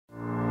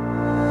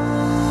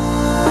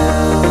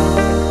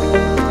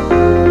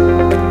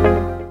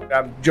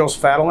I'm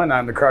Joseph Adelin.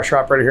 I'm the crusher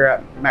operator here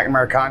at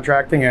McNamara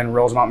Contracting in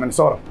Rosemount,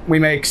 Minnesota. We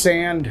make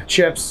sand,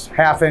 chips,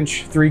 1/2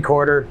 inch,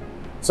 3/4.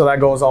 So that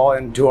goes all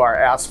into our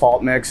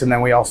asphalt mix, and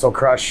then we also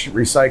crush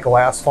recycle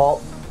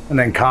asphalt, and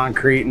then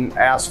concrete and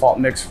asphalt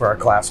mix for our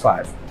Class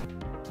 5.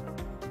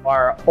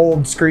 Our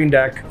old screen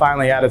deck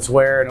finally had its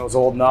wear, and it was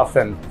old enough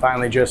and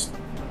finally just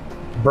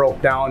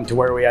broke down to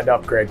where we had to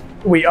upgrade.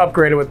 We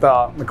upgraded with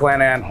the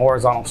McLanahan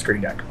horizontal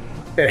screen deck.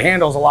 It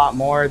handles a lot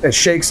more, it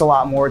shakes a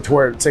lot more to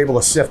where it's able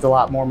to sift a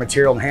lot more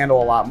material and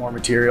handle a lot more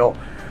material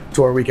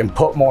to where we can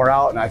put more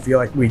out, and I feel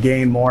like we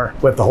gain more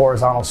with the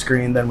horizontal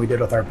screen than we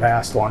did with our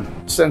past one.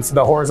 Since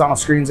the horizontal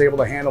screen is able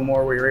to handle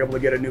more, we were able to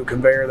get a new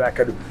conveyor that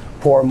could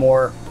pour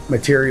more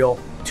material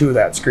to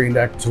that screen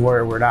deck to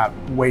where we're not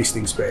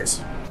wasting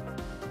space.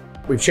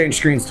 We've changed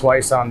screens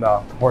twice on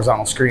the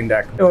horizontal screen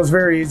deck. It was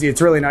very easy.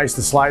 It's really nice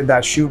to slide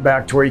that chute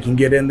back to where you can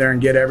get in there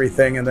and get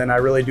everything. And then I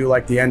really do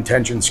like the end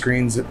tension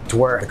screens to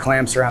where the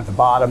clamps are at the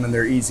bottom and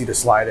they're easy to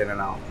slide in and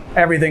out.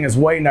 Everything is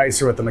way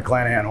nicer with the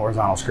McLanahan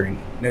horizontal screen.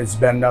 It's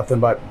been nothing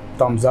but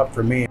thumbs up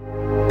for me.